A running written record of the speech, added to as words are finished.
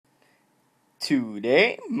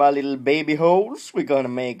Today, my little baby holes, we're gonna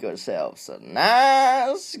make ourselves a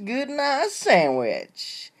nice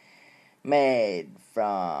sandwich made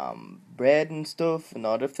from bread and stuff and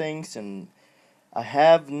other things. And I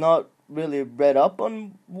have not really read up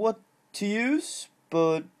on what to use,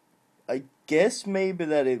 but I guess maybe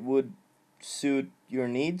that it would suit your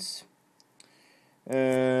needs.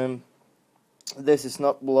 Um, this is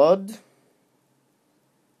not blood.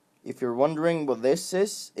 If you're wondering what this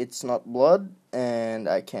is, it's not blood, and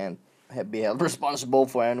I can't be held responsible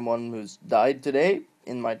for anyone who's died today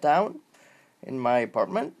in my town, in my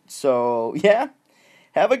apartment. So, yeah,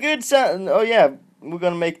 have a good oh yeah, we're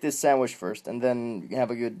gonna make this sandwich first, and then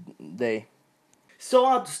have a good day.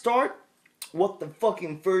 So, to start, what the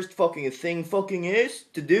first thing is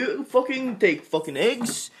to do, take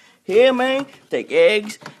eggs. Here, man, take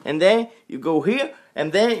eggs, and then you go here,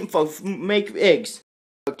 and then make eggs.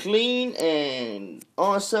 A clean and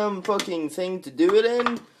awesome thing to do it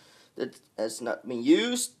in that has not been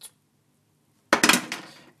used.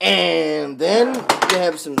 And then you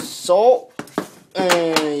have some salt,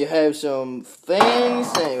 and you have some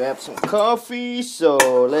things, and you have some coffee. So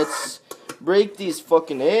let's break these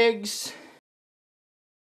eggs.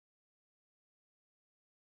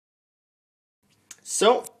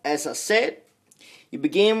 So, as I said, you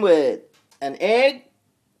begin with an egg,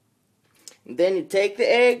 and then you take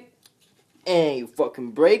the egg, and you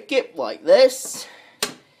break it like this.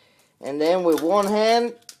 And then with one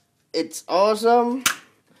hand, it's awesome.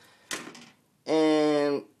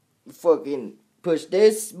 And push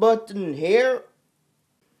this button here.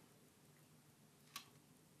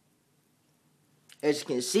 As you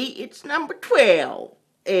can see, it's number 12.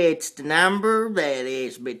 It's the number that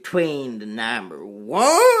is between the number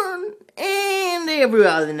 1 and every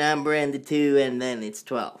other number and the 2, and then it's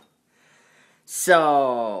 12.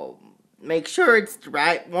 So, make sure it's the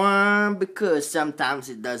right one, because sometimes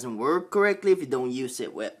it doesn't work correctly if you don't use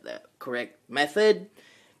it with the correct method.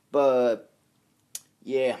 But,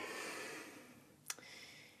 yeah.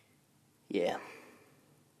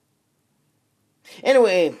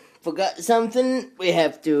 Anyway, forgot something. We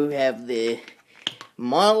have to have the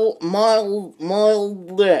milder.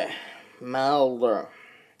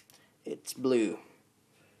 It's blue.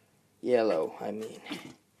 Yellow, I mean.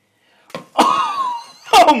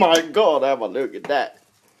 Oh my god, have a look at that.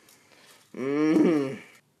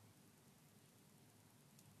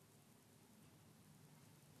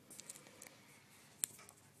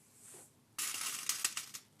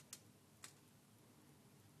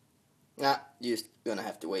 Nah, you're gonna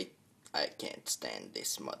have to wait. I can't stand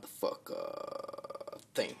this motherfucker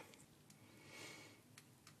thing.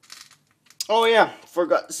 Oh yeah,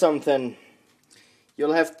 forgot something.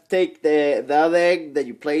 You'll have to take the other egg that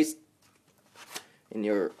you placed in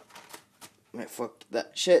your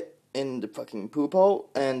that shit in the poop hole,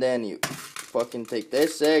 and then you take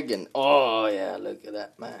this egg and oh yeah, look at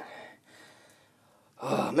that, man.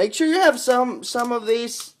 Make sure you have some of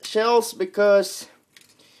these shells, because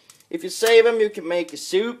if you save them, you can make a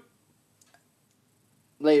soup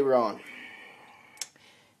later on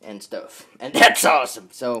and stuff, and that's awesome.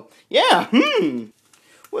 So yeah, when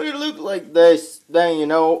it look like this, then you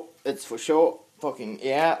know it's for sure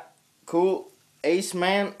yeah, cool, ace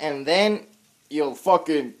man. And then you'll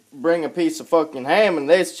bring a piece of ham and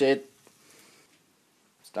this shit.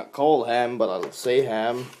 It's not called ham, but I'll say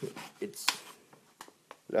ham. It's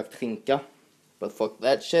rökt skinka, but fuck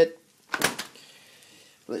that shit.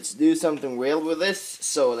 Let's do something real with this.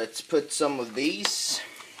 So let's put some of these.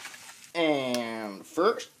 And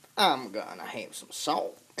first, I'm gonna have some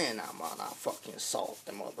salt. And I'm gonna salt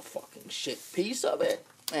the motherfucking shit piece of it.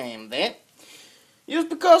 And then, just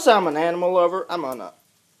because I'm an animal lover, I'm gonna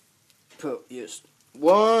put just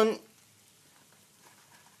 1,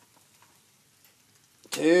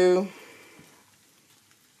 2,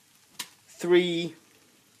 3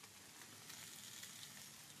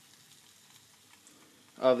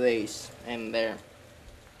 of these in there.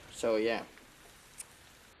 So yeah.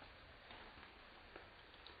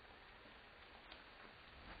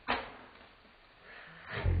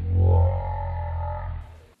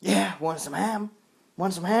 Yeah, want some ham?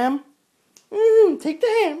 Want some ham? Take the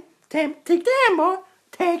ham. Take the ham, boy.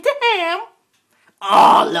 Take the ham.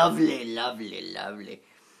 Oh, lovely, lovely, lovely.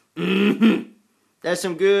 That's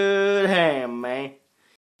some good ham, man.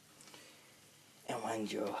 And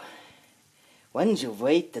when you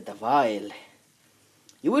waited a while,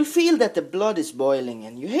 you will feel that the blood is boiling,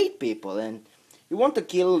 and you hate people, and you want to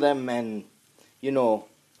kill them and,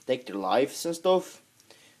 take their lives and stuff.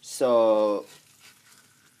 So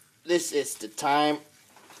this is the time,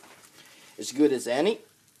 as good as any,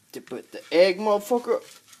 to put the egg motherfucker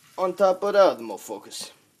on top of the other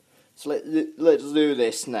motherfuckers. So let's do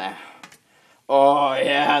this now. Oh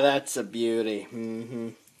yeah, that's a beauty.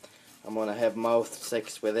 I'm gonna have mouth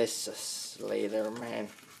sex with this later, man.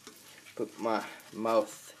 Put my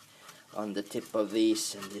mouth on the tip of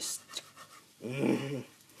these and just.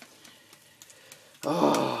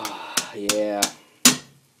 Oh yeah.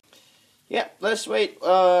 Yeah, let's wait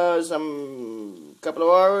some couple of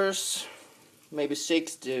hours, maybe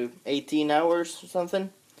 6 to 18 hours or something.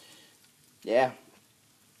 Yeah.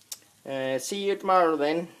 See you tomorrow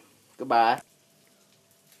then. Goodbye.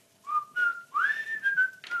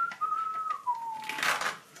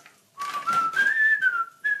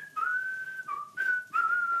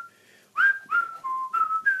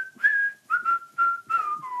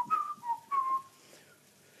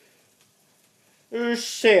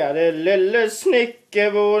 Tjena lille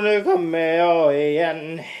snickerbo, nu kommer jag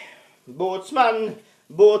igen. Båtsman,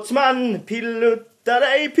 båtsman, pillutta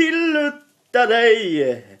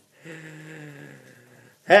dig.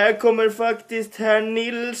 Här kommer faktiskt herr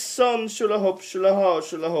Nilsson, tjolahopp, tjolaha,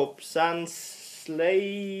 tjolahoppsan,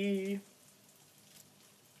 slay.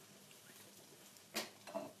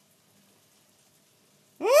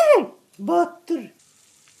 Butter.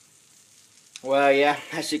 Well, yeah,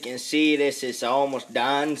 as you can see, this is almost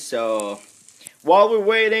done, so while we're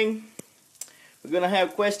waiting, we're gonna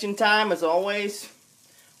have question time as always.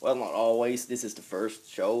 Well, not always, this is the first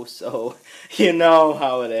show, so you know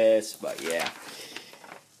how it is, but yeah.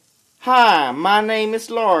 Hi, my name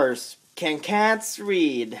is Lars. Can cats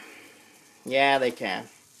read? Yeah, they can.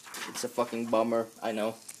 It's a fucking bummer, I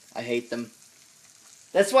know. I hate them.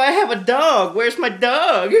 That's why I have a dog. Where's my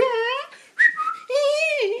dog?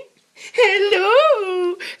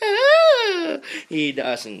 Hello. He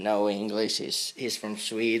doesn't know English. He's from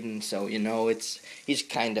Sweden, so you know he's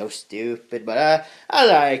kind of stupid, but I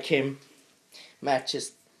like him.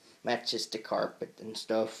 Matches the carpet and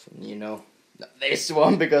stuff, and you know. This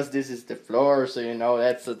one, because this is the floor, so you know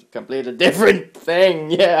that's a completely different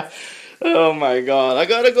thing. Yeah. Oh my god, I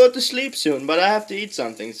gotta go to sleep soon, but I have to eat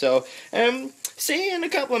something. So see you in a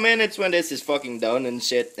couple of minutes when this is fucking done and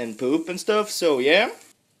shit and poop and stuff. So yeah.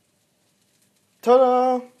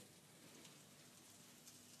 Ta-da!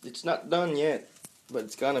 It's not done yet, but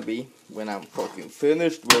it's gonna be when I'm fucking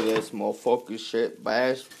finished with this motherfucking shit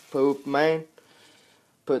bash poop, man.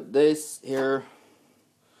 Put this here.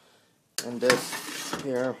 And this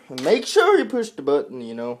here. And make sure you push the button,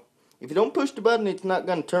 you know. If you don't push the button, it's not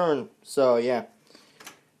gonna turn. So, yeah.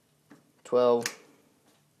 12,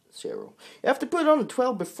 0. You have to put on the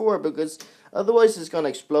 12 before, because otherwise it's gonna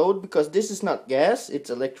explode. Because this is not gas, it's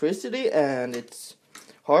electricity, and it's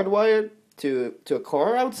hardwired to a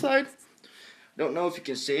car outside. Don't know if you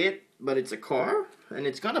can see it, but it's a car. And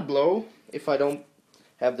it's gonna blow if I don't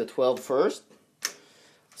have the 12 first.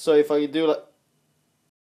 So if I do like...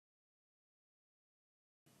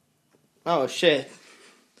 Oh shit.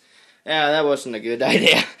 Yeah, that wasn't a good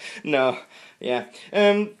idea. No. Yeah.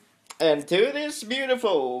 And to this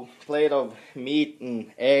beautiful plate of meat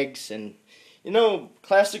and eggs and, you know,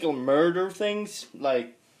 classical murder things,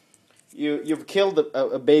 like you've killed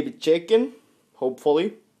a baby chicken,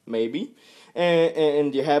 hopefully, maybe,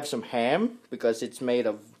 and you have some ham because it's made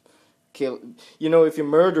of you know, if you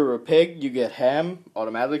murder a pig, you get ham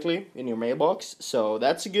automatically in your mailbox, so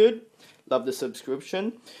that's good. Love the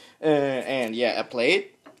subscription. And yeah, a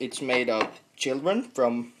plate. It's made of children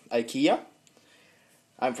from IKEA.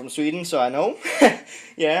 I'm from Sweden, so I know.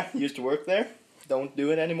 Yeah, used to work there. Don't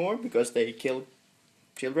do it anymore because they kill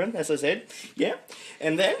children, as I said. Yeah,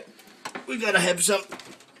 and then we gotta have some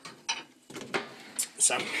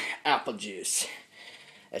apple juice,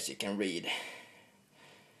 as you can read.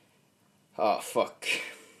 Oh fuck.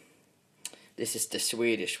 This is the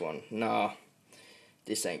Swedish one. No,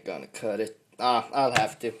 this ain't gonna cut it. I'll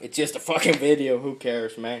have to. It's just a fucking video. Who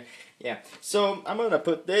cares, man? Yeah. So I'm gonna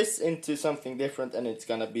put this into something different, and it's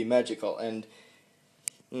gonna be magical. And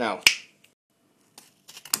now.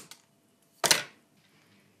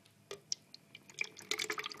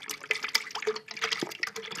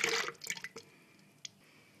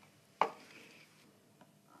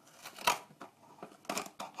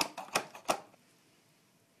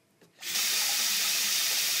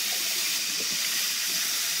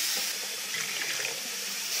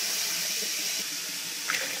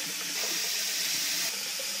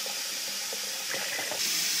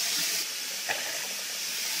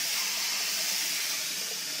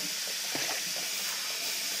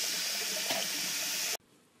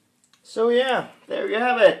 So yeah, there you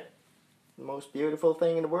have it. The most beautiful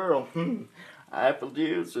thing in the world. Apple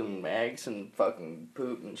juice and eggs and fucking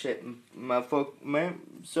poop and shit and my fuck man.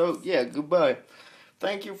 So yeah, goodbye.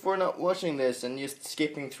 thank you for not watching this and just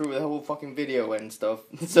skipping through the whole fucking video and stuff.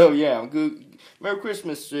 So yeah, good. Merry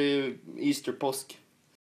Christmas, Easter, påsk.